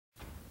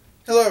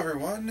Hello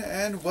everyone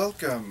and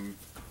welcome.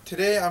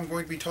 Today I'm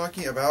going to be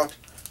talking about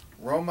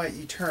Roma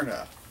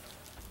Eterna.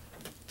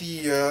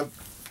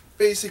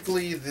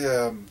 Basically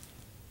the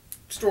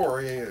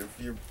story, if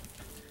you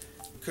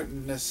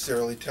couldn't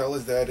necessarily tell,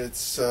 is that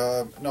it's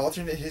an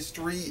alternate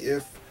history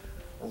if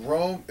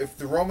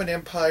the Roman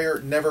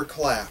Empire never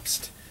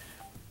collapsed.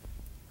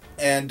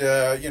 And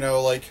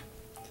alternate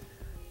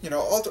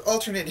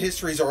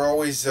histories are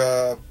always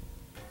I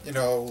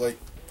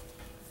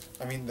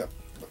mean the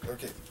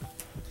okay.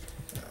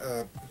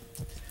 Uh,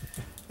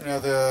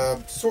 the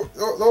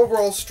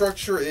overall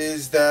structure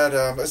is that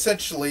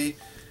essentially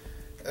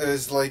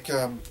is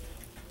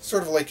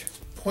sort of like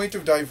point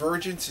of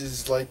divergence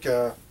is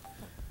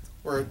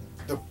where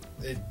the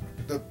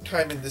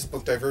time in this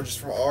book diverges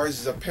from ours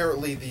is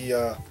apparently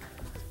the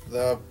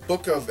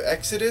book of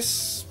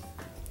Exodus,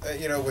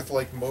 with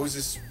like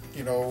Moses,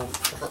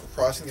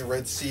 crossing the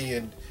Red Sea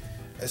and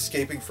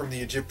escaping from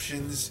the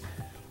Egyptians.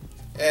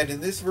 And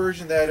in this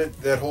version,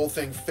 that whole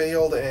thing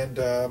failed, and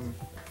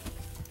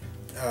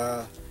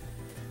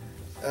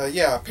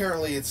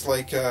apparently it's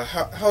like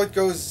how it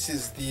goes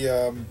is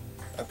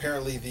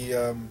apparently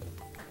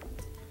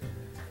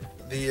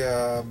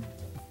the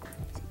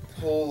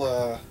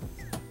whole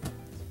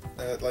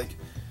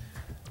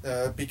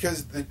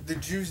because the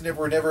Jews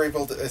were never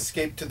able to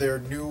escape to their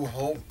new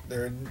home,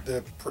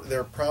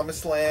 their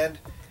promised land,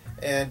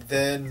 and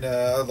then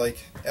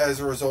as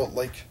a result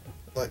like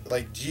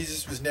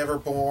Jesus was never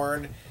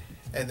born,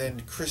 and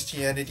then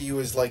Christianity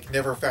was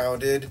never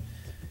founded,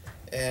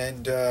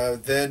 and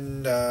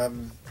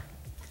then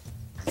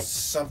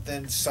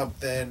something,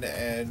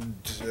 and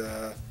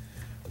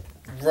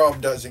Rome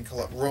doesn't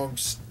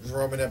collapse.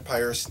 Roman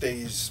Empire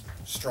stays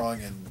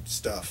strong and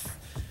stuff.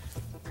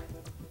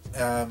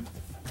 I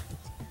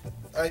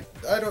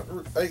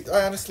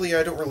honestly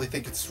I don't really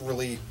think it's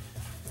really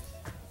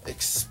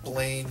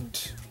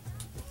explained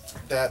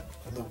that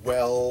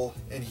well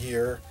in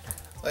here.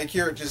 Like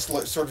here, it just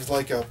sort of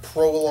like a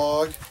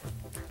prologue,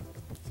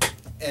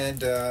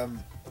 and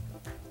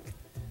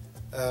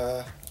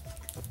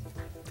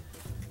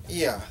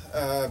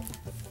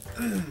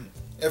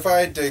if I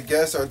had to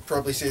guess, I'd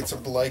probably say it's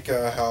something like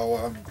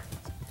how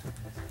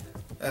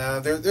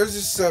there's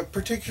this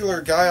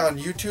particular guy on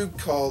YouTube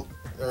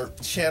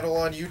channel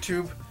on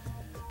YouTube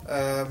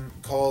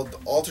called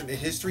Alternate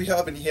History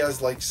Hub, and he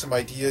has some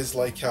ideas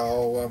like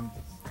how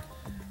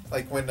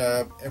when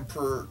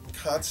Emperor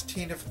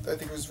Constantine, if I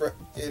think it was right,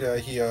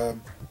 he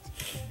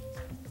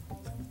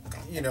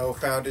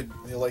founded,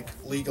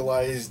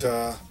 legalized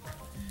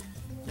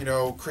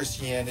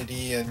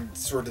Christianity, and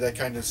sort of that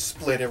kind of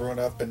split everyone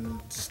up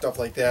and stuff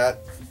like that.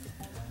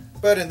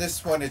 But in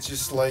this one, it's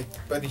just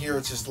but here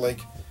it's just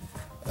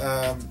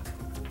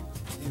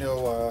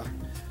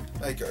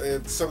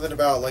it's something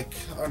about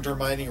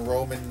undermining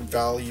Roman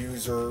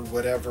values or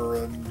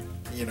whatever, and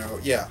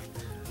yeah.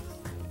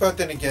 But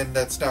then again,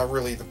 that's not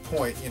really the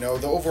point. The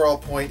overall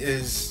point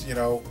is,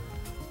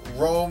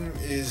 Rome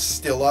is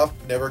still up,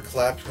 never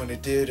collapsed when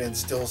it did, and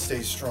still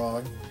stays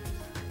strong.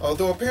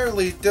 Although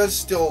apparently it does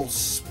still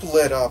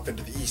split up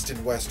into the east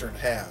and western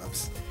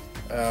halves.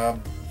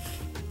 Then,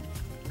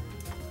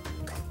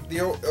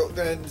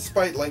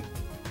 despite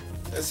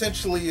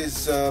essentially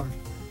is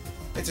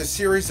it's a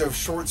series of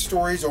short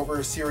stories over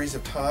a series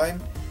of time,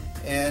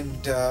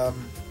 and how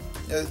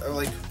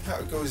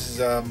it goes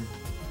is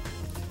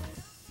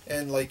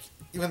and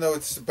even though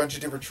it's a bunch of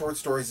different short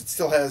stories, it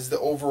still has the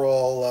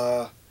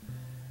overall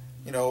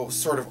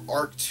sort of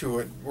arc to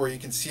it, where you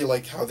can see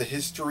how the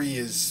history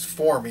is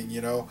forming,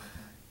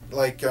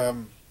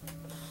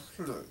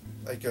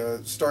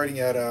 starting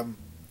at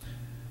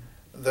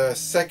the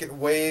second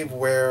wave,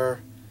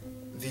 where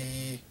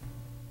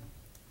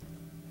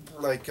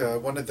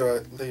one of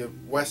the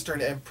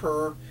Western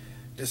Emperor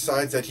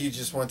decides that he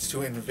just wants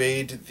to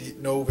invade the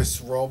Novus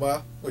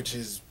Roma, which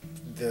is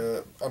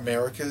the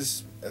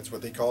Americas. That's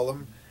what they call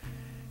them,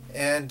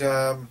 and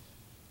then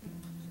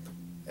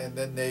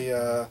they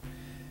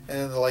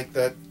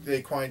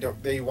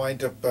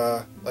wind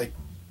up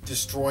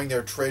destroying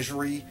their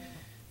treasury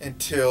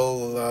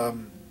until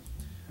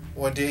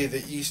one day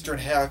the eastern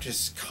half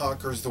just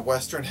conquers the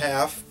western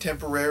half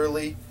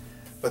temporarily,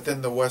 but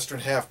then the western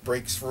half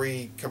breaks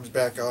free, comes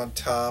back on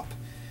top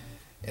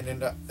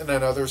in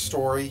another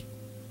story,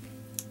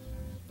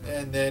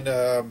 and then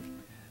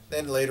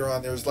later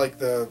on there's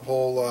the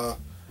whole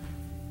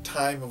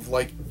time of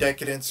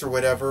decadence or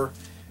whatever,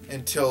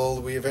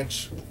 until they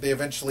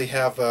eventually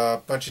have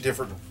a bunch of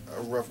different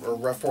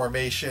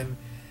reformation,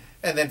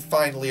 and then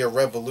finally a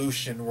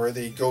revolution where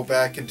they go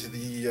back into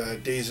the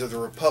days of the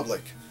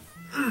Republic.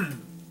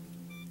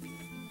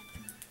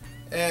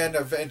 And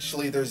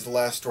eventually there's the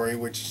last story,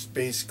 which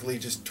basically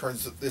just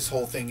turns this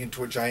whole thing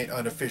into a giant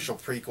unofficial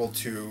prequel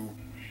to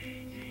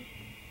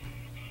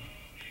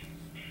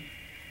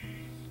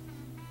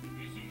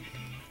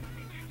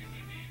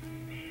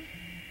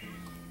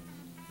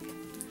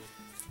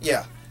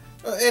yeah.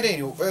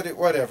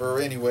 Whatever.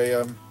 Anyway,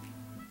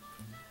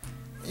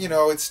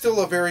 it's still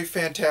a very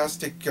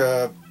fantastic,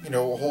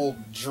 whole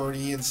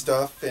journey and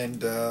stuff,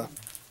 and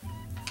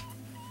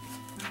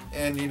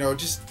and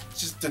just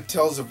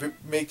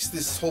makes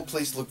this whole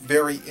place look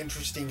very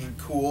interesting and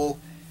cool.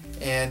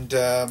 And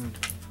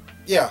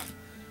yeah,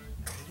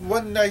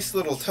 one nice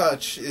little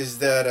touch is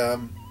that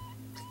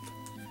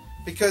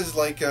because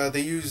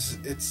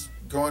it's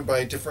going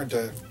by different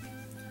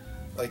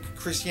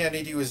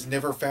Christianity was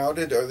never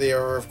founded, or they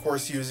are of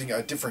course using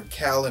a different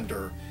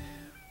calendar,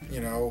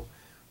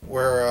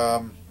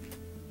 where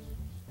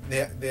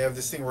they have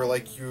this thing where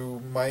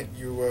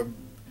you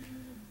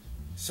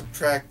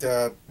subtract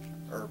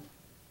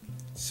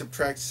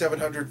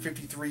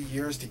 753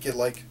 years to get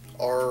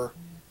our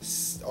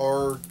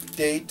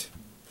date,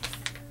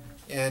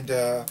 and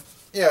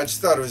yeah, I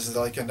just thought it was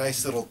a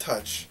nice little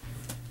touch,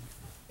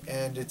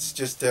 and it's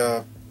just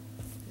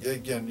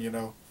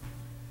again,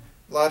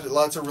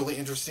 lots of really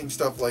interesting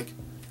stuff.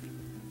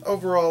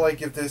 Overall, I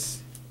give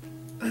this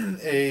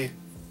a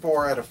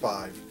 4 out of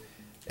 5.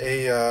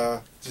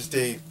 Just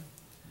a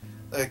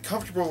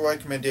comfortable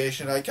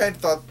recommendation. I kind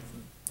of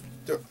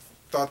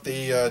thought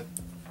they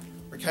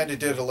kind of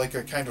did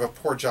a kind of a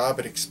poor job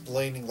at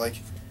explaining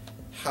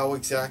how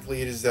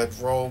exactly it is that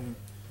Rome,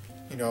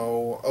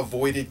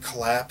 avoided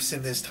collapse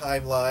in this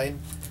timeline,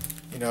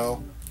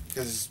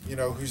 because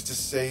who's to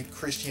say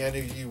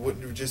Christianity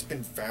wouldn't have just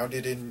been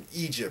founded in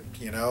Egypt,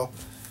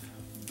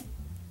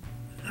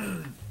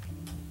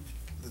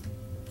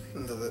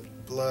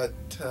 but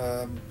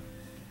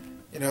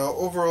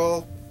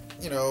overall,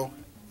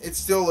 it's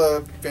still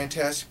a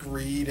fantastic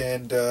read,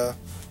 and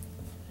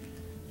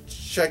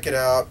check it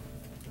out.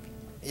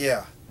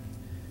 Yeah.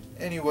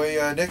 Anyway,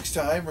 next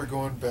time we're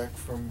going back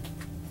from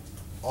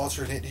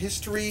alternate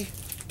history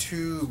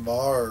to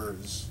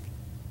Mars.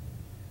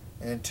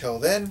 Until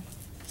then,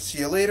 see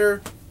you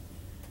later.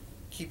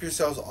 Keep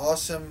yourselves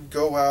awesome.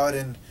 Go out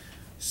and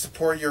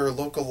support your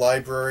local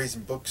libraries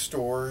and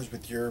bookstores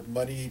with your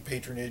money,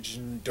 patronage,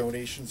 and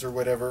donations or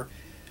whatever.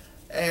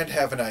 And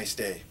have a nice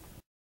day.